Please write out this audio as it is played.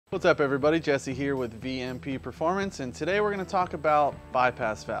What's up everybody, Jesse here with VMP Performance, and today we're going to talk about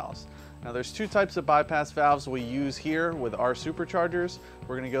bypass valves. Now there's two types of bypass valves we use here with our superchargers.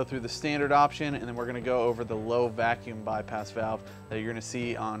 We're going to go through the standard option and then we're going to go over the low vacuum bypass valve that you're going to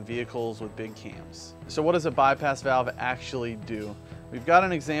see on vehicles with big cams. So what does a bypass valve actually do? We've got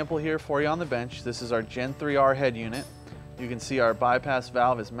an example here for you on the bench. This is our Gen 3R head unit. You can see our bypass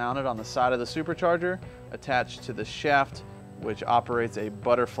valve is mounted on the side of the supercharger attached to the shaft, which operates a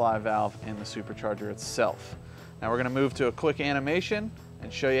butterfly valve in the supercharger itself. Now we're going to move to a quick animation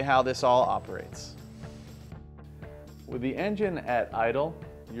and show you how this all operates. With the engine at idle,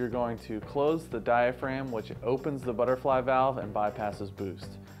 you're going to close the diaphragm, which opens the butterfly valve and bypasses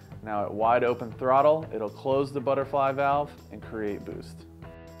boost. Now at wide open throttle, it'll close the butterfly valve and create boost.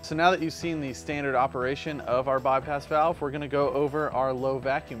 So now that you've seen the standard operation of our bypass valve, we're going to go over our low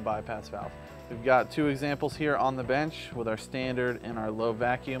vacuum bypass valve. We've got two examples here on the bench with our standard and our low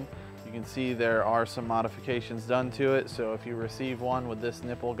vacuum. You can see there are some modifications done to it, so if you receive one with this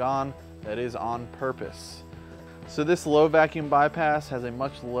nipple gone, that is on purpose. So this low vacuum bypass has a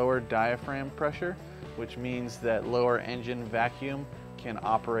much lower diaphragm pressure, which means that lower engine vacuum can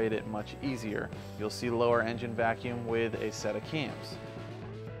operate it much easier. You'll see lower engine vacuum with a set of cams.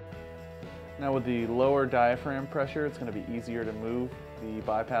 Now with the lower diaphragm pressure, it's going to be easier to move the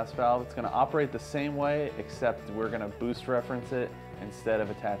bypass valve. It's going to operate the same way, except we're going to boost reference it instead of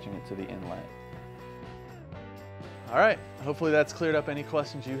attaching it to the inlet. All right, hopefully that's cleared up any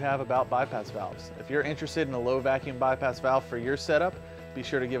questions you have about bypass valves. If you're interested in a low vacuum bypass valve for your setup, be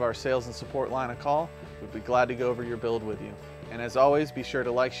sure to give our sales and support line a call. We'd be glad to go over your build with you. And as always, be sure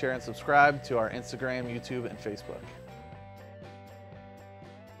to like, share, and subscribe to our Instagram, YouTube, and Facebook.